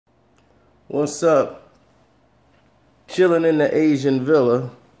What's up? Chilling in the Asian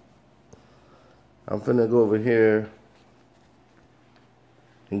villa. I'm finna go over here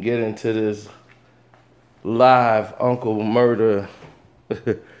and get into this live Uncle Murda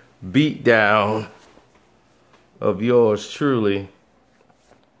beatdown of yours truly,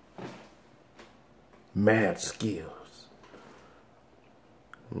 Mad Skillz.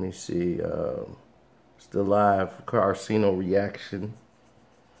 Let me see. It's the live Karceno reaction.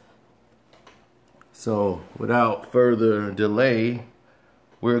 So, without further delay,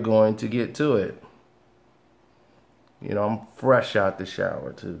 we're going to get to it. You know, I'm fresh out the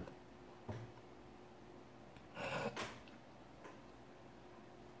shower, too.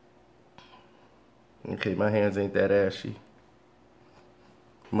 Okay, my hands ain't that ashy.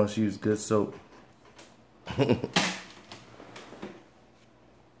 Must use good soap.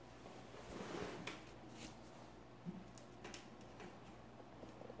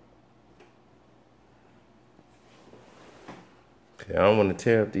 Okay, I don't want to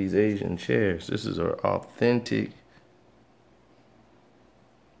tear up these Asian chairs. This is our authentic.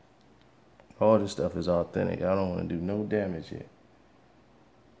 All this stuff is authentic. I don't want to do no damage yet.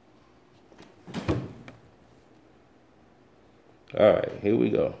 All right, here we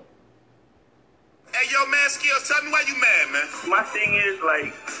go. Hey, yo, Mad Skillz, tell me why you mad, man. My thing is,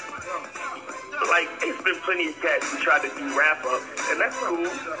 like, it's been plenty of cats who try to do wrap up, and that's cool,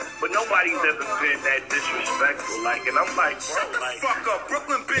 but nobody's ever been that disrespectful, like, and I'm like, bro, shut the fuck up.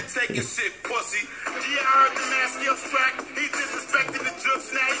 Brooklyn been taking shit, pussy. Yeah, I heard the Mad Skillz track. He disrespected the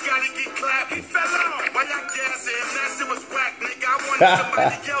jokes, now he gotta get clapped. He fell off. Why y'all gassing him? That shit was whack, nigga. I wanted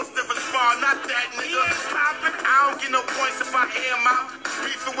somebody else to respond, not that nigga. Poppin', I don't get no points if I hear him out.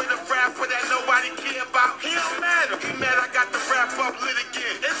 Beefing with a rapper that nobody care about. He don't matter. He mad I got the rap up lit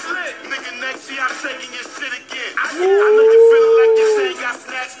again. It's lit. Nigga, next year I'm taking your shit again. I know you feeling like your chain got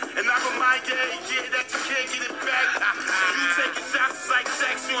snatched, and I remind you every year that you can't get it back. You taking shots like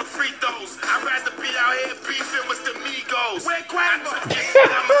sex, you and free throws. I'd rather be out here beefing with the Migos. Where Quavo?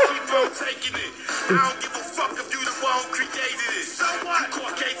 I'ma keep on taking it. I don't give a fuck if you the one who created it. So what? You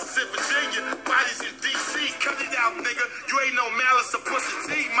court cases in Virginia, bodies in D.C. Cut it out, nigga. You ain't no Malice or Pussy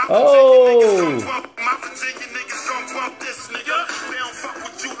T. My Virginia niggas gon' bump this, nigga. They don't fuck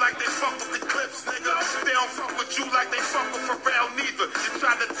with you like they fuck with the Clips, nigga. They don't fuck with you like they fuck with Pharrell neither. You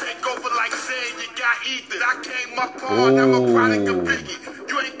try to take over like saying you got Ethan. I came up on, I'm a product of Biggie.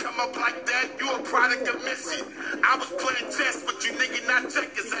 You ain't come up like that, you a product of Missy. I was playing chess with you, nigga, not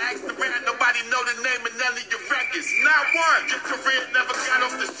checkers. I asked around, nobody know the name of none of your records. Not one. Your career never got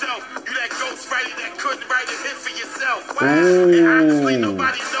off the shelf. You that ghostwriter that couldn't write a hit for yourself. Wow. And honestly,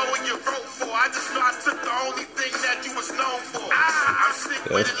 nobody know what you wrote for. I just know I took the only thing that you was known for. I'm sick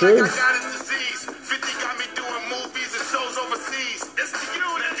with it like I got a disease. 50 got me doing movies and shows overseas. It's to you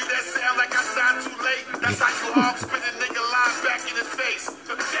that sound like I signed too late. That's how you hog spit a nigga line back in his face.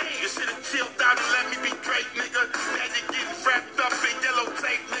 Damn, you should've chilled out and let me be great, nigga. Now you're getting wrapped up in yellow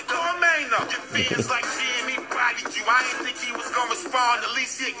tape, nigga. Your fears like DME bodied you. I didn't think he was gonna respond. At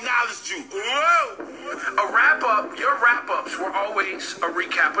least he acknowledged you. Whoa! A wrap up. Your wrap ups were always a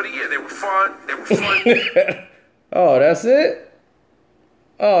recap of the year. They were fun. They were fun. Oh, that's it?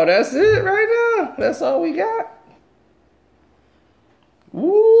 Oh, that's it right now? That's all we got?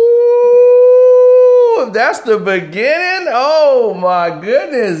 Woo! If that's the beginning, oh my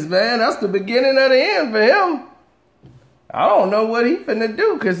goodness, man. That's the beginning of the end for him. I don't know what he finna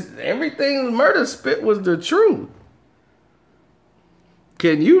do, because everything Murda spit was the truth.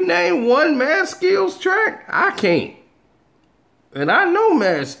 Can you name one Mad Skillz track? I can't. And I know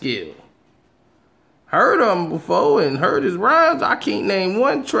Mad Skillz. Heard him before and heard his rhymes. I can't name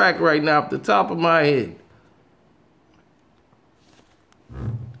one track right now off the top of my head.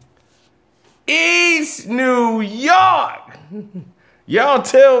 East New York. Y'all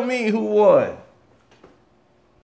tell me who won.